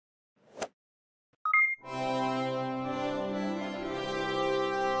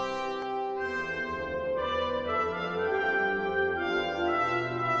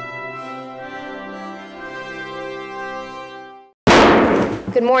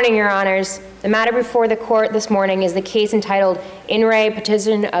Good morning, Your Honors. The matter before the court this morning is the case entitled In Re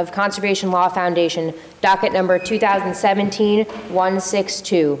Petition of Conservation Law Foundation, docket number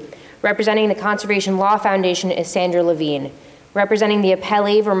 2017-162. Representing the Conservation Law Foundation is Sandra Levine. Representing the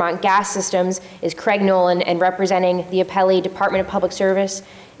appellee, Vermont Gas Systems, is Craig Nolan, and representing the appellee, Department of Public Service,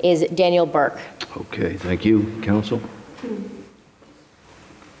 is Daniel Burke. Okay, thank you. Counsel?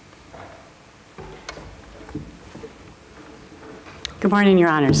 Good morning, Your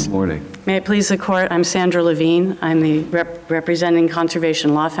Honors. Good morning. May it please the court, I'm Sandra Levine. I'm the representing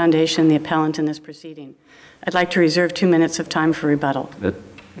Conservation Law Foundation, the appellant in this proceeding. I'd like to reserve 2 minutes of time for rebuttal. That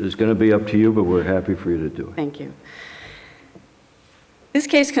is going to be up to you, but we're happy for you to do it. Thank you. This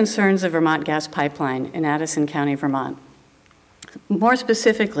case concerns the Vermont Gas Pipeline in Addison County, Vermont. More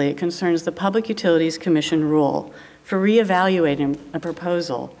specifically, it concerns the Public Utilities Commission rule for reevaluating a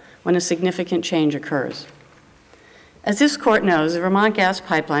proposal when a significant change occurs. As this court knows, the Vermont Gas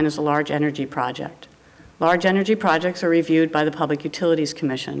Pipeline is a large energy project. Large energy projects are reviewed by the Public Utilities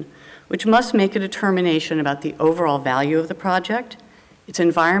Commission, which must make a determination about the overall value of the project, its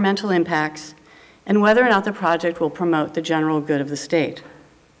environmental impacts, and whether or not the project will promote the general good of the state.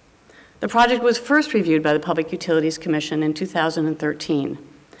 The project was first reviewed by the Public Utilities Commission in 2013.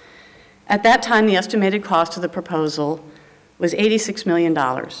 At that time, the estimated cost of the proposal was $86 million.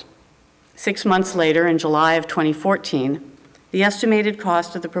 6 months later, in July of 2014, the estimated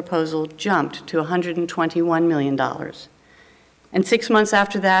cost of the proposal jumped to $121 million. And 6 months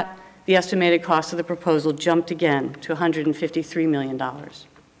after that, the estimated cost of the proposal jumped again to $153 million.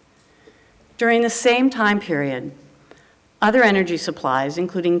 During the same time period, other energy supplies,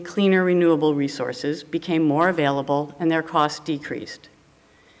 including cleaner renewable resources, became more available and their costs decreased.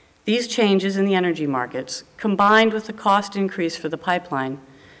 These changes in the energy markets, combined with the cost increase for the pipeline,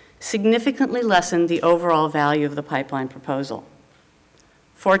 significantly lessened the overall value of the pipeline proposal.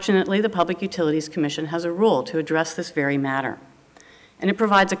 Fortunately, the Public Utilities Commission has a rule to address this very matter, and it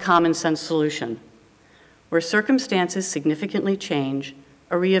provides a common sense solution. Where circumstances significantly change,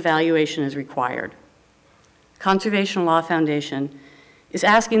 a reevaluation is required. Conservation Law Foundation is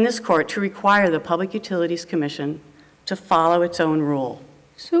asking this court to require the Public Utilities Commission to follow its own rule.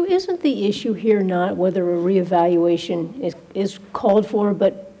 So isn't the issue here not whether a reevaluation is called for,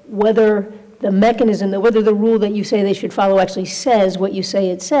 but whether the mechanism, whether the rule that you say they should follow actually says what you say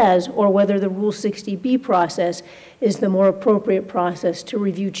it says, or whether the Rule 60B process is the more appropriate process to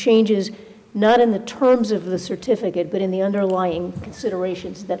review changes not in the terms of the certificate, but in the underlying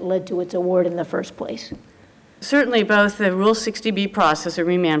considerations that led to its award in the first place? Certainly, both the Rule 60B process, a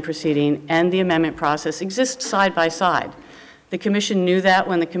remand proceeding, and the amendment process exist side by side. The Commission knew that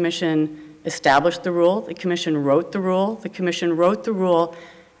when the Commission established the rule. The Commission wrote the rule. The Commission wrote the rule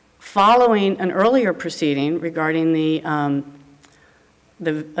following an earlier proceeding regarding the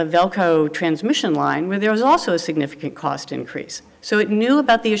Velco transmission line, where there was also a significant cost increase. So it knew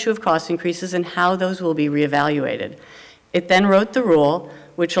about the issue of cost increases and how those will be reevaluated. It then wrote the rule,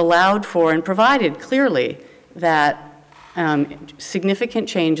 which allowed for and provided clearly that significant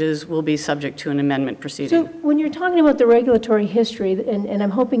changes will be subject to an amendment proceeding. So when you're talking about the regulatory history, and I'm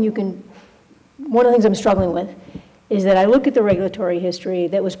hoping you can, one of the things I'm struggling with is that I look at the regulatory history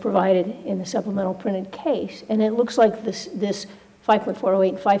that was provided in the supplemental printed case, and it looks like this 5.408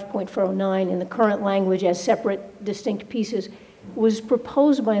 and 5.409 in the current language as separate, distinct pieces was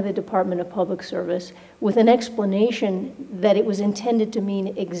proposed by the Department of Public Service with an explanation that it was intended to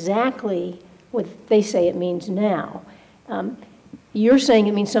mean exactly what they say it means now. You're saying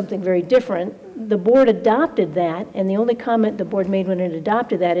it means something very different. The board adopted that, and the only comment the board made when it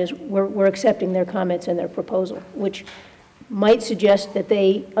adopted that is we're accepting their comments and their proposal, which might suggest that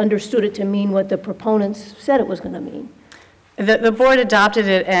they understood it to mean what the proponents said it was going to mean. The board adopted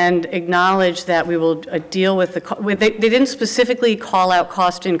it and acknowledged that we will deal with the, they didn't specifically call out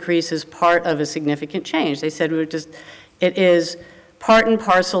cost increase as part of a significant change. They said it is part and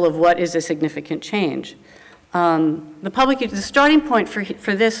parcel of what is a significant change. The starting point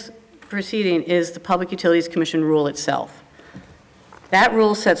for this proceeding is the Public Utilities Commission rule itself. That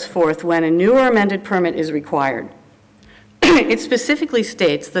rule sets forth when a new or amended permit is required. It specifically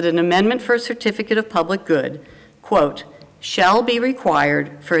states that an amendment for a certificate of public good, quote, shall be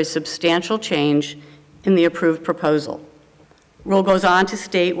required for a substantial change in the approved proposal. Rule goes on to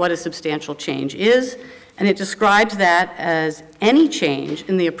state what a substantial change is, and it describes that as any change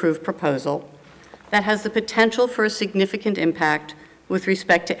in the approved proposal that has the potential for a significant impact with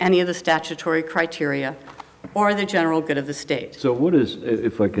respect to any of the statutory criteria or the general good of the state. So what is,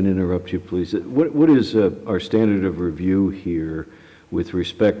 if I can interrupt you, please, what is our standard of review here with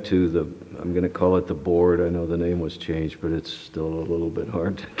respect to the, I'm going to call it the board, I know the name was changed, but it's still a little bit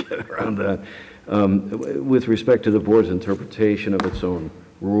hard to get around that. With respect to the board's interpretation of its own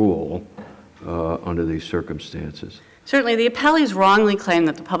rule under these circumstances. Certainly, the appellees wrongly claim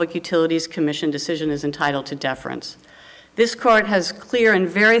that the Public Utilities Commission decision is entitled to deference. This court has clear and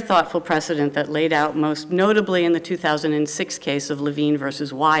very thoughtful precedent that laid out most notably in the 2006 case of Levine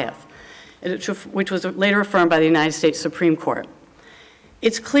versus Wyeth, which was later affirmed by the United States Supreme Court.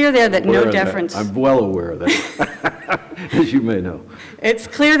 It's clear there that no deference... I'm well aware of that, as you may know. It's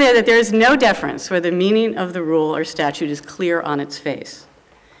clear there that there is no deference where the meaning of the rule or statute is clear on its face.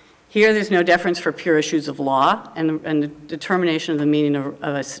 Here, there's no deference for pure issues of law, and the determination of the meaning of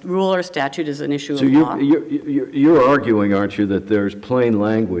a rule or statute is an issue of law. So you're arguing, aren't you, that there's plain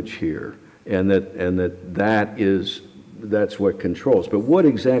language here, and that's what controls. But what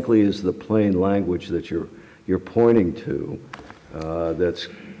exactly is the plain language that you're pointing to that's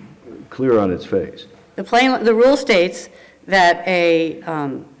clear on its face? The rule states that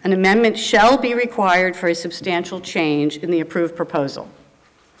an amendment shall be required for a substantial change in the approved proposal.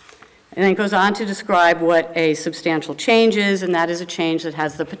 And then it goes on to describe what a substantial change is, and that is a change that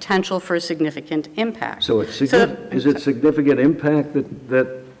has the potential for a significant impact. So is it significant impact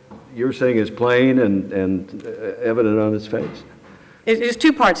that you're saying is plain and evident on its face? There's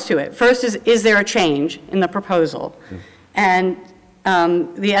two parts to it. First is there a change in the proposal? And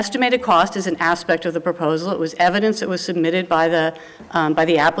the estimated cost is an aspect of the proposal. It was evidence that was submitted by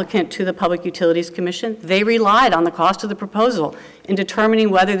the applicant to the Public Utilities Commission. They relied on the cost of the proposal in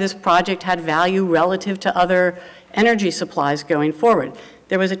determining whether this project had value relative to other energy supplies going forward.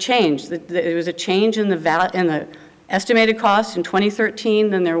 There was a change. There was a change in the estimated cost in 2013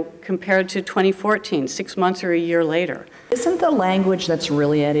 than they're compared to 2014, 6 months or a year later. Isn't the language that's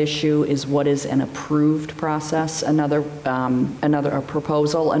really at issue is what is an approved process, a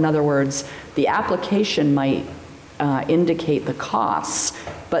proposal? In other words, the application might indicate the costs,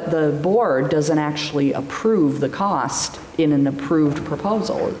 but the board doesn't actually approve the cost in an approved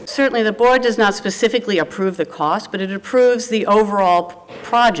proposal. Certainly, the board does not specifically approve the cost, but it approves the overall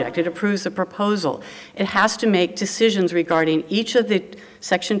project. It approves the proposal. It has to make decisions regarding each of the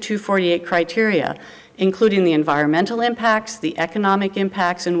Section 248 criteria, including the environmental impacts, the economic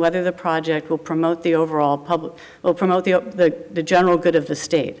impacts, and whether the project will promote the overall the general good of the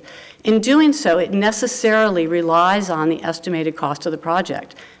state. In doing so, it necessarily relies on the estimated cost of the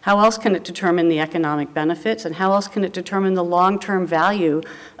project. How else can it determine the economic benefits, and how else can it determine the long-term value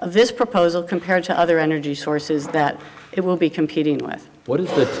of this proposal compared to other energy sources that it will be competing with? What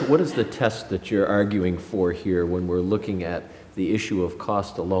is the test that you're arguing for here when we're looking at the issue of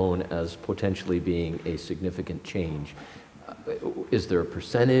cost alone as potentially being a significant change? Is there a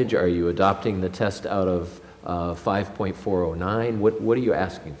percentage? Are you adopting the test out of 5.409? What are you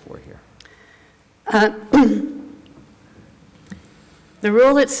asking for here? The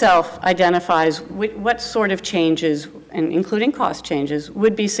rule itself identifies what sort of changes, and including cost changes,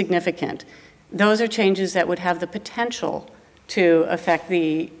 would be significant. Those are changes that would have the potential to affect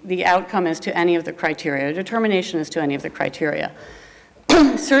the outcome as to any of the criteria, determination as to any of the criteria.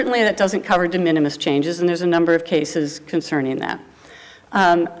 Certainly that doesn't cover de minimis changes, and there's a number of cases concerning that.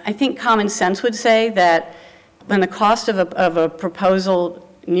 I think common sense would say that when the cost of a proposal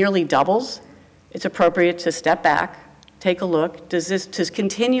nearly doubles, it's appropriate to step back, take a look. Does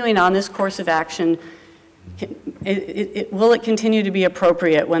continuing on this course of action, will it continue to be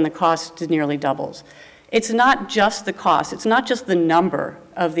appropriate when the cost nearly doubles? It's not just the cost. It's not just the number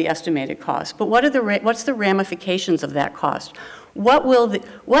of the estimated cost, but what's the ramifications of that cost?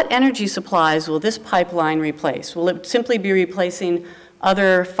 What energy supplies will this pipeline replace? Will it simply be replacing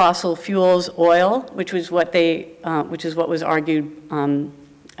other fossil fuels, oil, which was what was argued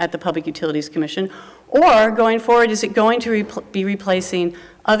at the Public Utilities Commission, or going forward, is it going to be replacing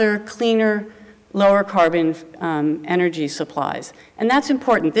other cleaner, lower carbon energy supplies? And that's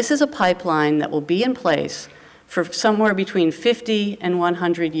important. This is a pipeline that will be in place for somewhere between 50 and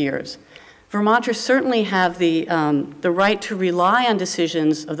 100 years. Vermonters certainly have the right to rely on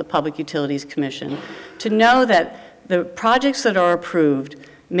decisions of the Public Utilities Commission to know that the projects that are approved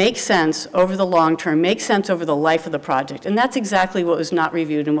make sense over the long term, make sense over the life of the project. And that's exactly what was not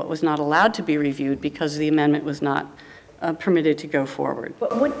reviewed and what was not allowed to be reviewed because the amendment was not permitted to go forward.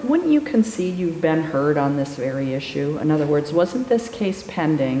 But wouldn't you concede you've been heard on this very issue? In other words, wasn't this case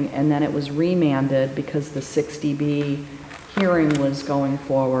pending and then it was remanded because the 60B hearing was going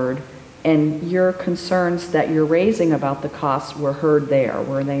forward, and your concerns that you're raising about the costs were heard there,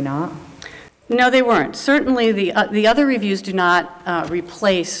 were they not? No, they weren't. Certainly the other reviews do not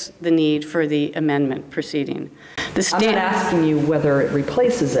replace the need for the amendment proceeding. I'm not asking you whether it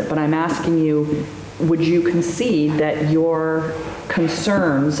replaces it, but I'm asking you, would you concede that your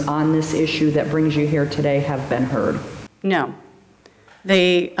concerns on this issue that brings you here today have been heard? No.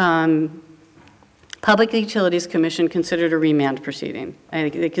 The Public Utilities Commission considered a remand proceeding.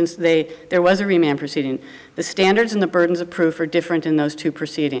 There was a remand proceeding. The standards and the burdens of proof are different in those two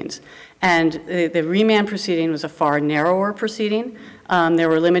proceedings. And the remand proceeding was a far narrower proceeding. There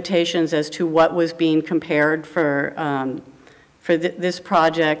were limitations as to what was being compared for this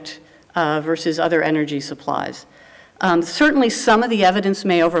project versus other energy supplies. Certainly some of the evidence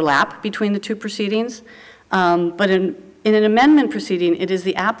may overlap between the two proceedings, but in an amendment proceeding, it is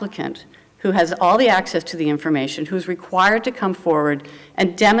the applicant who has all the access to the information, who's required to come forward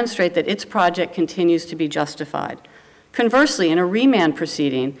and demonstrate that its project continues to be justified. Conversely, in a remand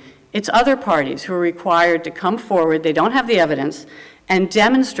proceeding, it's other parties who are required to come forward, they don't have the evidence, and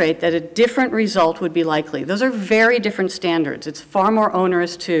demonstrate that a different result would be likely. Those are very different standards. It's far more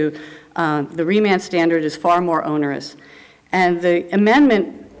onerous to, the remand standard is far more onerous. And the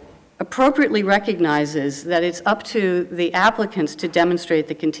amendment appropriately recognizes that it's up to the applicants to demonstrate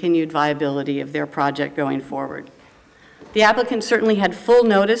the continued viability of their project going forward. The applicant certainly had full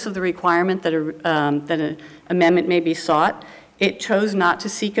notice of the requirement that an amendment may be sought. It chose not to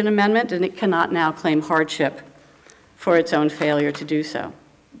seek an amendment, and it cannot now claim hardship for its own failure to do so.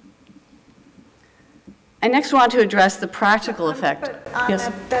 I next want to address the practical effect. But on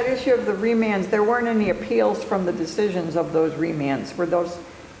that issue of the remands, there weren't any appeals from the decisions of those remands.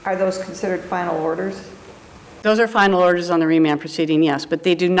 Are those considered final orders? Those are final orders on the remand proceeding, yes, but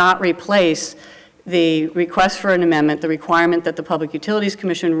they do not replace the request for an amendment, the requirement that the Public Utilities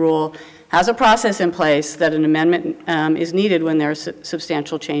Commission rule has a process in place that an amendment is needed when there are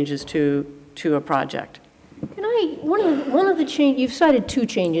substantial changes to a project. Can one of the change, you've cited two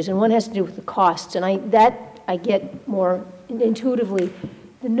changes, and one has to do with the costs, and I get more intuitively.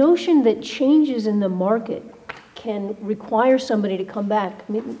 The notion that changes in the market can require somebody to come back.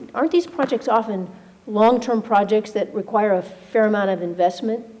 I mean, aren't these projects often long-term projects that require a fair amount of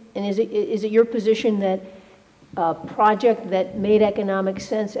investment? And is it your position that a project that made economic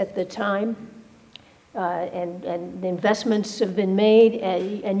sense at the time and the investments have been made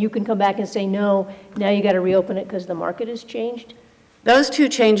and you can come back and say, no, now you got to reopen it because the market has changed? Those two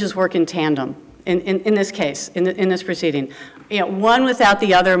changes work in tandem in this case, in this proceeding. You know, one without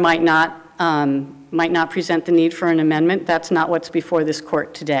the other might not present the need for an amendment. That's not what's before this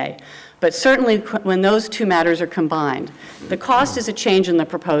court today. But certainly when those two matters are combined, the cost is a change in the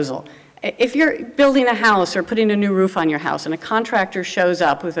proposal. If you're building a house or putting a new roof on your house and a contractor shows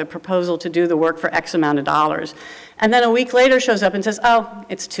up with a proposal to do the work for X amount of dollars, and then a week later shows up and says, oh,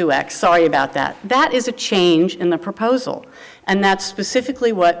 it's 2X, sorry about that. That is a change in the proposal. And that's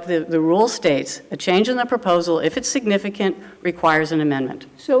specifically what the rule states. A change in the proposal, if it's significant, requires an amendment.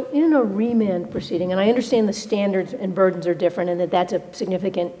 So in a remand proceeding, and I understand the standards and burdens are different and that that's a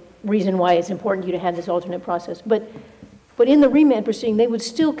significant reason why it's important to you to have this alternate process, but in the remand proceeding, they would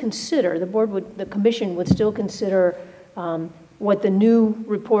still consider, the commission would still consider what the new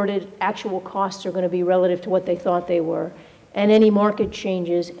reported actual costs are going to be relative to what they thought they were, and any market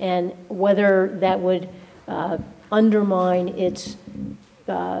changes, and whether that would undermine its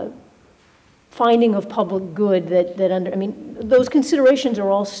finding of public good I mean, those considerations are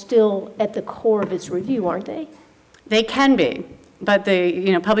all still at the core of its review, aren't they? They can be. But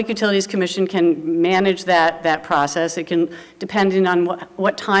the Public Utilities Commission can manage that process. It can, depending on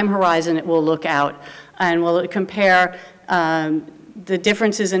what time horizon it will look out, and will compare the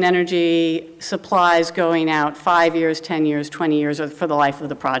differences in energy supplies going out 5 years, 10 years, 20 years, or for the life of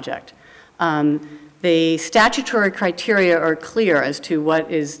the project. The statutory criteria are clear as to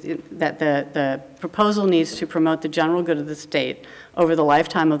what is that the proposal needs to promote the general good of the state over the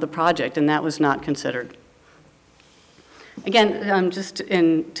lifetime of the project, and that was not considered. Again,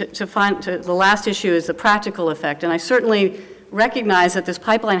 the last issue is the practical effect, and I certainly recognize that this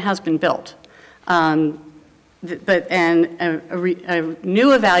pipeline has been built, a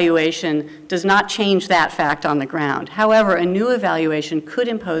new evaluation does not change that fact on the ground. However, a new evaluation could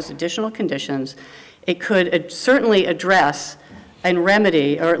impose additional conditions. It could certainly address and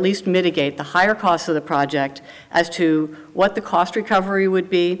remedy, or at least mitigate, the higher costs of the project as to what the cost recovery would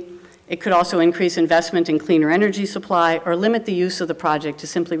be. It could also increase investment in cleaner energy supply or limit the use of the project to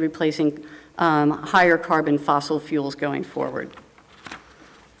simply replacing higher carbon fossil fuels going forward.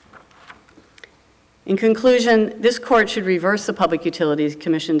 In conclusion, this court should reverse the Public Utilities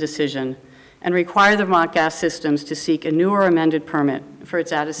Commission decision and require the Vermont Gas Systems to seek a new or amended permit for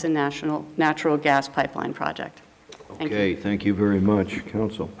its Addison Natural Gas Pipeline project. Okay, thank you very much,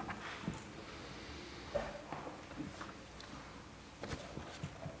 Council.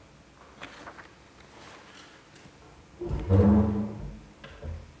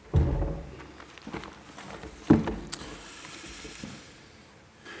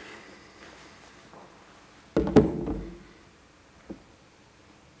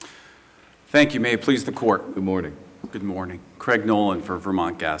 Thank you. May it please the court. Good morning. Good morning. Craig Nolan for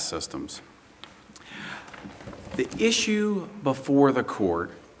Vermont Gas Systems. The issue before the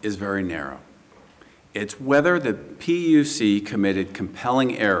court is very narrow. It's whether the PUC committed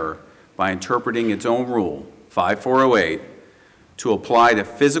compelling error by interpreting its own rule, 5408, to apply to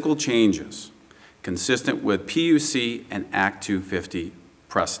physical changes consistent with PUC and Act 250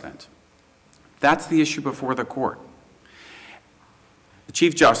 precedent. That's the issue before the court. The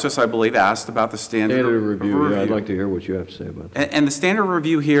Chief Justice, I believe, asked about the standard of review. Yeah, I'd like to hear what you have to say about that. And the standard of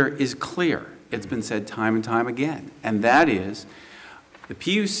review here is clear. It's been said time and time again, and that is the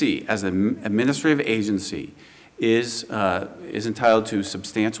PUC, as an administrative agency, is entitled to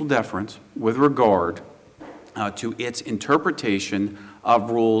substantial deference with regard to its interpretation of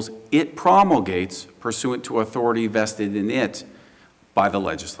rules it promulgates pursuant to authority vested in it by the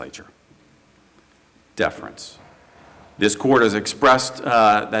legislature. Deference. This court has expressed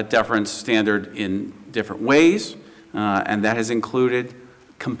that deference standard in different ways, and that has included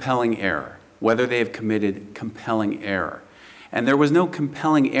compelling error, whether they have committed compelling error. And there was no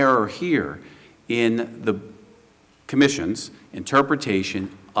compelling error here in the Commission's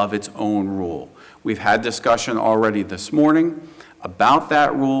interpretation of its own rule. We've had discussion already this morning about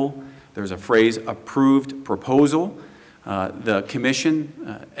that rule. There's a phrase, approved proposal. The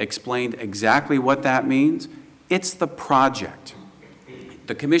Commission explained exactly what that means. It's the project.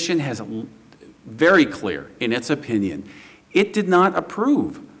 The Commission has very clear in its opinion, it did not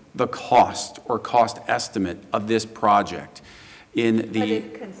approve the cost or cost estimate of this project. But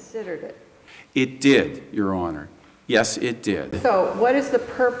it considered it. It did, Your Honor. Yes, it did. So what is the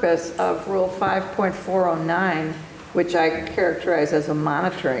purpose of Rule 5.409, which I characterize as a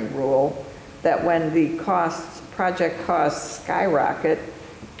monitoring rule, that when the project costs skyrocket,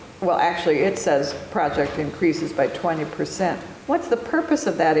 well, actually it says project increases by 20%. What's the purpose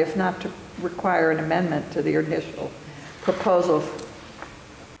of that if not to require an amendment to the initial proposal?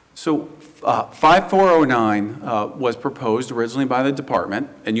 So 5409 was proposed originally by the department,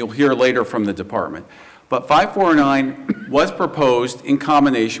 and you'll hear later from the department. But 5409 was proposed in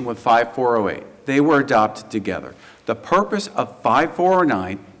combination with 5408. They were adopted together. The purpose of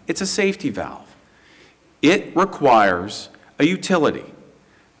 5409, it's a safety valve. It requires a utility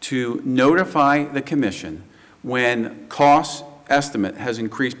to notify the Commission when cost estimate has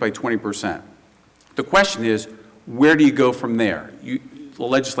increased by 20%. The question is, where do you go from there? The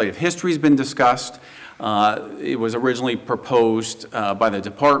legislative history has been discussed. It was originally proposed by the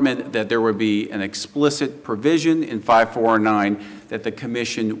department that there would be an explicit provision in 5409 that the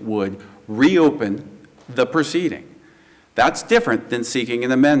Commission would reopen the proceeding. That's different than seeking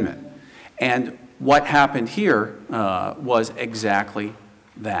an amendment. And what happened here was exactly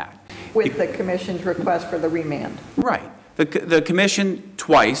that. With the Commission's request for the remand. Right. The Commission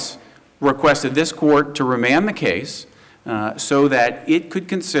twice requested this court to remand the case so that it could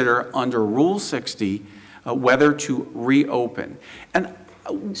consider under Rule 60 whether to reopen. And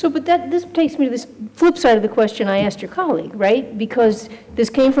So, but this takes me to this flip side of the question I asked your colleague, right? Because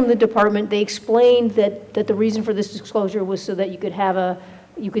this came from the department. They explained that the reason for this disclosure was so that you could have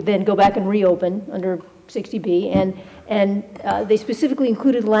you could then go back and reopen under 60B, and they specifically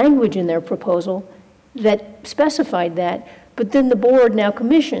included language in their proposal that specified that. But then the board, now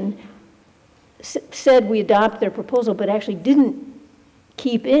commission, said we adopt their proposal, but actually didn't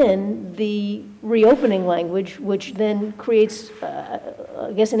keep in the reopening language, which then creates,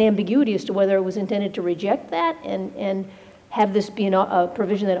 I guess, an ambiguity as to whether it was intended to reject that and have this be a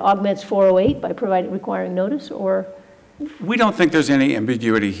provision that augments 408 by requiring notice, or? We don't think there's any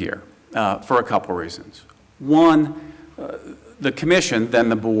ambiguity here for a couple reasons. One, the commission, then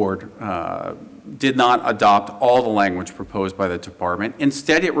the board, did not adopt all the language proposed by the department.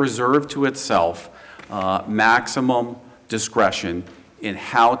 Instead, it reserved to itself maximum discretion in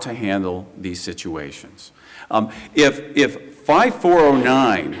how to handle these situations. If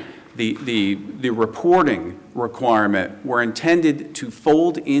 5409, the reporting requirement, were intended to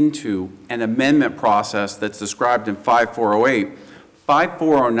fold into an amendment process that's described in 5408,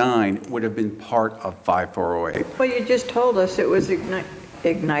 5409 would have been part of 5408. Well, you just told us it was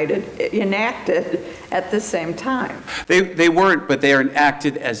enacted at the same time. They weren't, but they are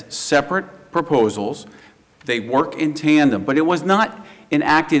enacted as separate proposals. They work in tandem, but it was not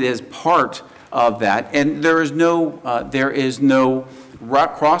enacted as part of that. And there is no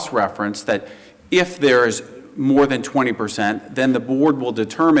cross-reference that if there is more than 20%, then the board will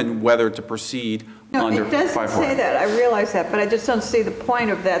determine whether to proceed under 5408. No, it doesn't say that. I realize that, but I just don't see the point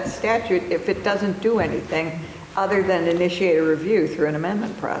of that statute if it doesn't do anything other than initiate a review through an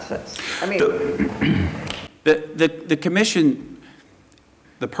amendment process. I mean, the commission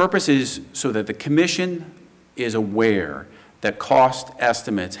The purpose is so that the commission is aware that cost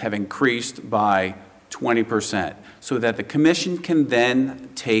estimates have increased by 20%, so that the commission can then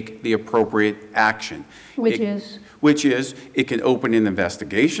take the appropriate action. Which is, it can open an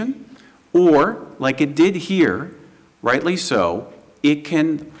investigation, or, like it did here, rightly so, it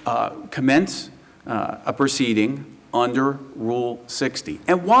can commence a proceeding under Rule 60.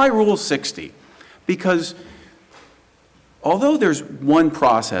 And why Rule 60? Because although there's one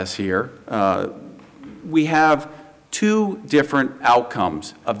process here, we have two different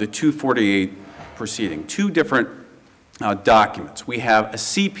outcomes of the 248 proceeding, two different documents. We have a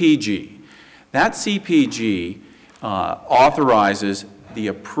CPG. That CPG authorizes the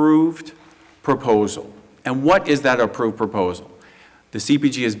approved proposal. And what is that approved proposal? The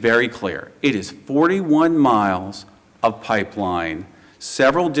CPG is very clear. It is 41 miles of pipeline,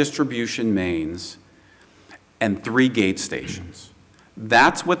 several distribution mains, and 3 gate stations.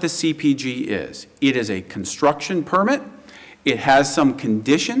 That's what the CPG is. It is a construction permit. It has some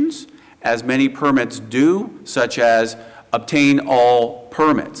conditions, as many permits do, such as obtain all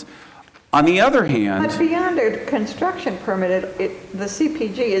permits. On the other hand... But beyond a construction permit, the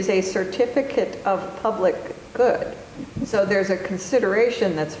CPG is a certificate of public good. So there's a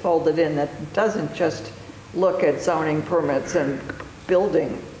consideration that's folded in that doesn't just look at zoning permits and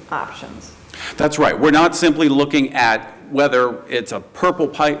building options. That's right. We're not simply looking at whether it's a purple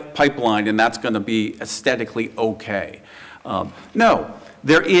pipeline and that's going to be aesthetically okay. No,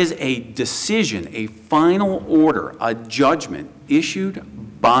 there is a decision, a final order, a judgment issued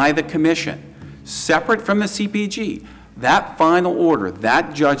by the commission, separate from the CPG. That final order,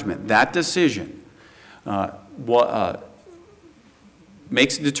 that judgment, that decision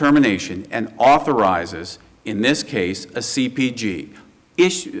makes a determination and authorizes, in this case, a CPG.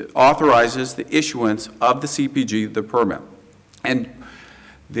 Authorizes the issuance of the CPG, the permit. And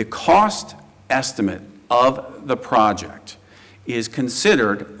the cost estimate of the project is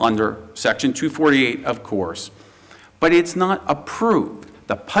considered under Section 248, of course, but it's not approved.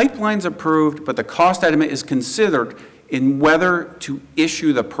 The pipeline's approved, but the cost estimate is considered in whether to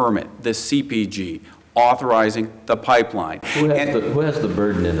issue the permit, the CPG, authorizing the pipeline. Who has the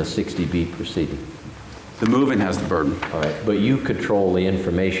burden in a 60B proceeding? The movement has the burden. All right, but you control the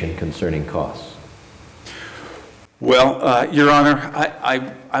information concerning costs. Well, Your Honor,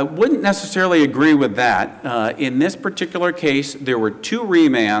 I wouldn't necessarily agree with that. In this particular case, there were 2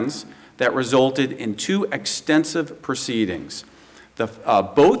 remands that resulted in 2 extensive proceedings.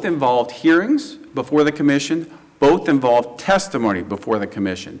 Both involved hearings before the commission, both involved testimony before the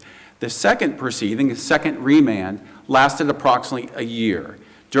commission. The second proceeding, the second remand, lasted approximately a year,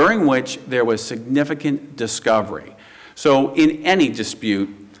 during which there was significant discovery. So in any dispute,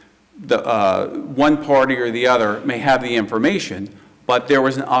 one party or the other may have the information, but there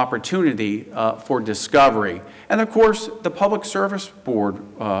was an opportunity for discovery. And of course, the Public Service Board,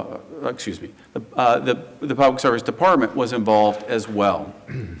 the Public Service Department was involved as well.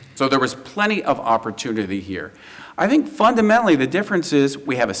 So there was plenty of opportunity here. I think fundamentally the difference is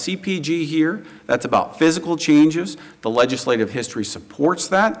we have a CPG here that's about physical changes. The legislative history supports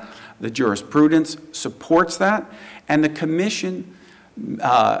that. The jurisprudence supports that. And the commission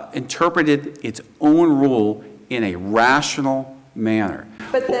interpreted its own rule in a rational manner.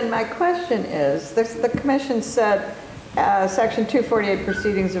 But then my question is, the commission said Section 248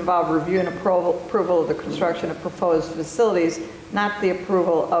 proceedings involve review and approval of the construction of proposed facilities, not the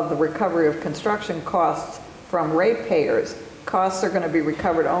approval of the recovery of construction costs from ratepayers. Costs are going to be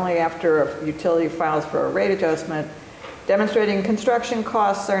recovered only after a utility files for a rate adjustment, demonstrating construction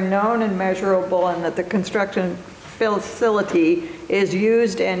costs are known and measurable and that the construction facility is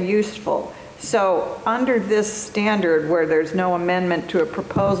used and useful. So under this standard where there's no amendment to a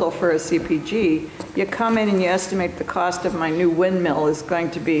proposal for a CPG, you come in and you estimate the cost of my new windmill is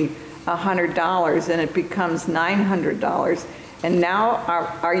going to be $100 and it becomes $900. And now,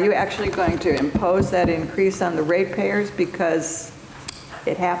 are you actually going to impose that increase on the ratepayers because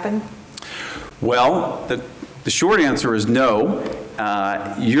it happened? Well, the short answer is no.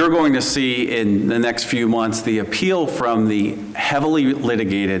 You're going to see in the next few months the appeal from the heavily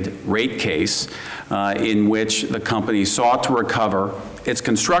litigated rate case in which the company sought to recover its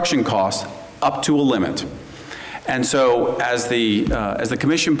construction costs up to a limit. And so, as the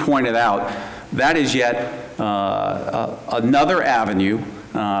commission pointed out, that is yet another avenue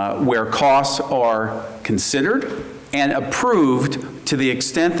where costs are considered and approved to the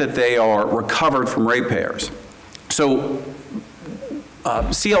extent that they are recovered from ratepayers. So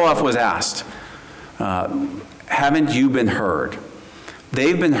CLF was asked, haven't you been heard?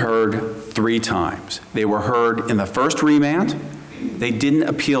 They've been heard 3 times. They were heard in the first remand, They didn't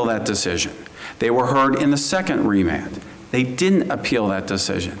appeal that decision. They were heard in the second remand. They didn't appeal that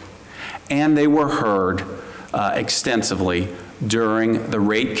decision. And they were heard extensively during the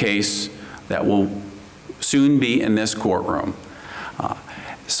rate case that will soon be in this courtroom.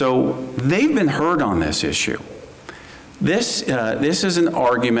 So they've been heard on this issue. This is an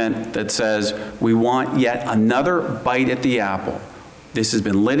argument that says we want yet another bite at the apple. This has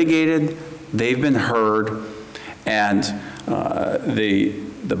been litigated, they've been heard, and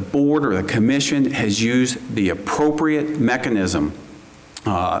the board or the commission has used the appropriate mechanism.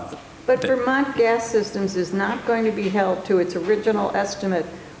 But Vermont Gas Systems is not going to be held to its original estimate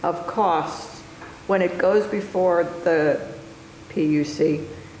of costs when it goes before the PUC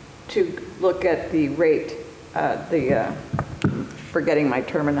to look at the rate, forgetting my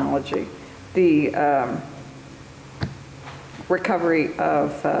terminology, the recovery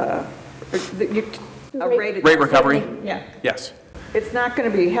of, rate recovery? Yeah. Yes. It's not going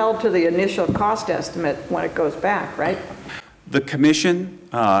to be held to the initial cost estimate when it goes back, right? The commission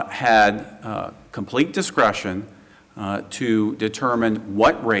had complete discretion to determine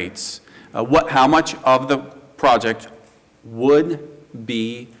what rates, how much of the project would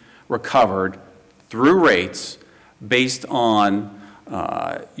be recovered through rates based on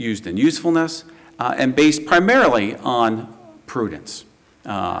used and usefulness and based primarily on prudence.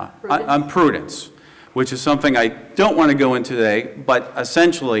 On prudence, which is something I don't want to go into today, but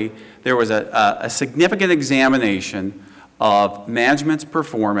essentially there was a significant examination of management's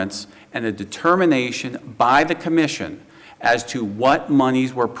performance and a determination by the commission as to what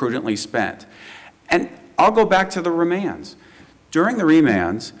monies were prudently spent. And I'll go back to the remands. During the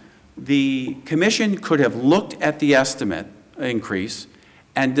remands, the commission could have looked at the estimate increase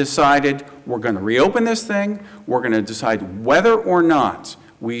and decided we're going to reopen this thing, we're going to decide whether or not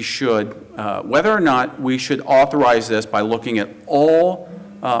we should authorize this by looking at all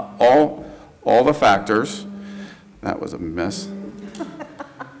the factors. That was a mess.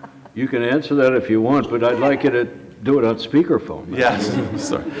 You can answer that if you want, but I'd like you to do it on speakerphone. Yes,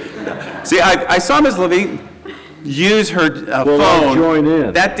 sorry. See, I saw Ms. Levine use her phone. Join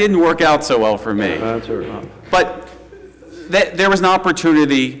in. That didn't work out so well for me. That's all right. But there was an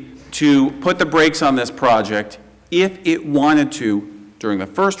opportunity to put the brakes on this project if it wanted to during the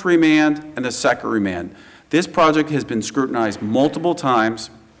first remand and the second remand. This project has been scrutinized multiple times,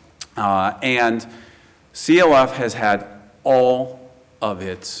 and CLF has had all of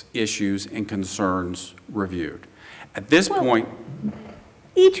its issues and concerns reviewed. At this point,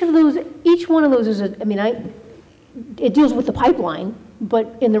 Each one of those is it deals with the pipeline,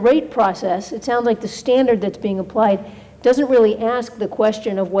 but in the rate process, it sounds like the standard that's being applied doesn't really ask the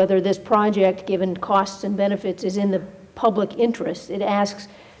question of whether this project, given costs and benefits, is in the public interest. It asks,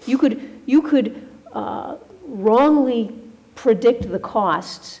 you could wrongly predict the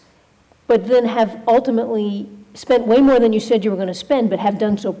costs, but then have ultimately spent way more than you said you were going to spend, but have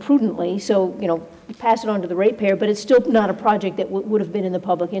done so prudently. So, you pass it on to the ratepayer, but it's still not a project that would have been in the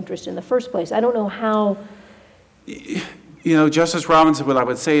public interest in the first place. I don't know how. Justice Robinson, what I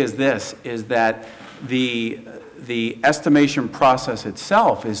would say is this, is that the estimation process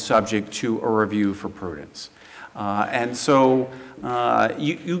itself is subject to a review for prudence. And so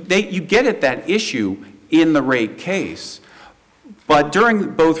you get at that issue in the rate case. But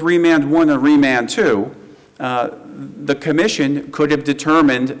during both remand 1 and remand 2, the commission could have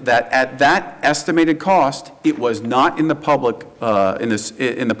determined that at that estimated cost, it was not in the public in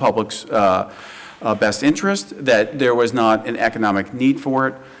the public's best interest, that there was not an economic need for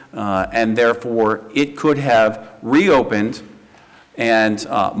it, and therefore it could have reopened and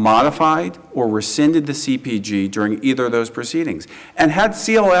modified or rescinded the CPG during either of those proceedings. And had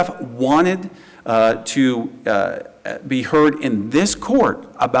CLF wanted to be heard in this court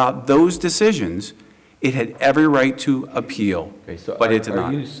about those decisions, it had every right to appeal, okay, so but it did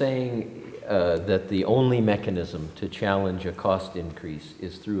not. Are you saying that the only mechanism to challenge a cost increase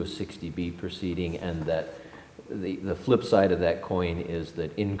is through a 60B proceeding, and that the flip side of that coin is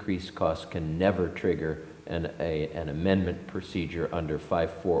that increased costs can never trigger an amendment procedure under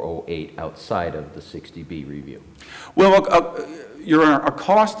 5408 outside of the 60B review? Well, Your Honor, a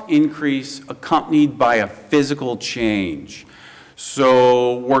cost increase accompanied by a physical change.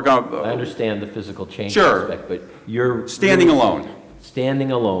 So we're going to... I understand the physical change sure, aspect, but you're... Standing alone.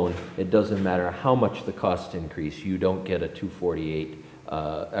 Standing alone, it doesn't matter how much the cost increase, you don't get a 248,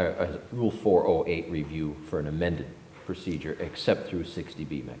 a Rule 408 review for an amended procedure except through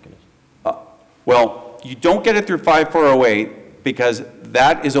 60B mechanism. Well, you don't get it through 5408 because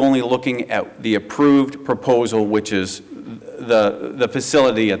that is only looking at the approved proposal, which is the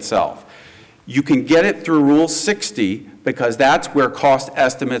facility itself. You can get it through Rule 60 because that's where cost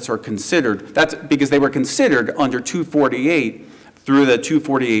estimates are considered. That's because they were considered under 248 through the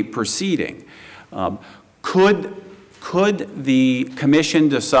 248 proceeding. Could the commission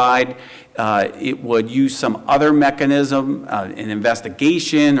decide it would use some other mechanism, an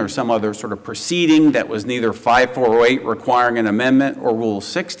investigation or some other sort of proceeding that was neither 5408 requiring an amendment or Rule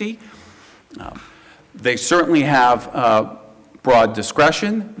 60? They certainly have broad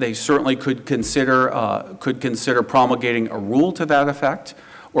discretion. They certainly could consider promulgating a rule to that effect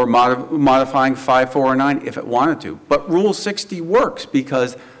or modifying 5409 if it wanted to. But Rule 60 works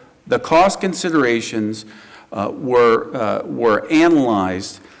because the cost considerations were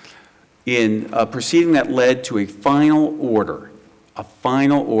analyzed in a proceeding that led to a final order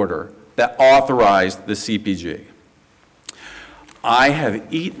that authorized the CPG. I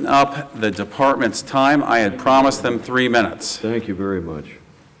have eaten up the department's time. I had promised them 3 minutes. Thank you very much.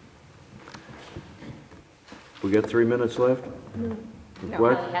 We got 3 minutes left? No,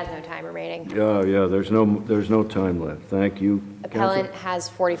 What? appellant has no time remaining. Yeah, there's no time left. Thank you, Appellant Counsel. has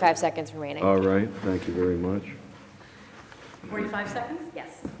 45 seconds remaining. All right, thank you very much. 45 seconds?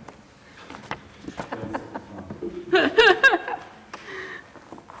 Yes.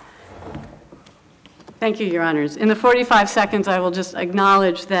 Thank you, Your Honors. In the 45 seconds, I will just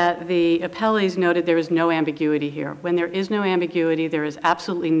acknowledge that the appellees noted there is no ambiguity here. When there is no ambiguity, there is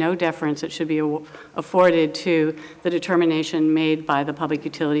absolutely no deference that should be afforded to the determination made by the Public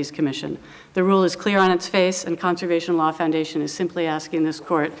Utilities Commission. The rule is clear on its face, and Conservation Law Foundation is simply asking this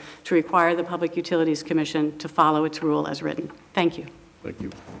court to require the Public Utilities Commission to follow its rule as written. Thank you. Thank you.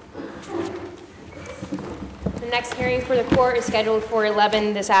 The next hearing for the court is scheduled for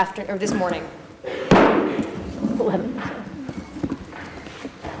 11 this morning. 11.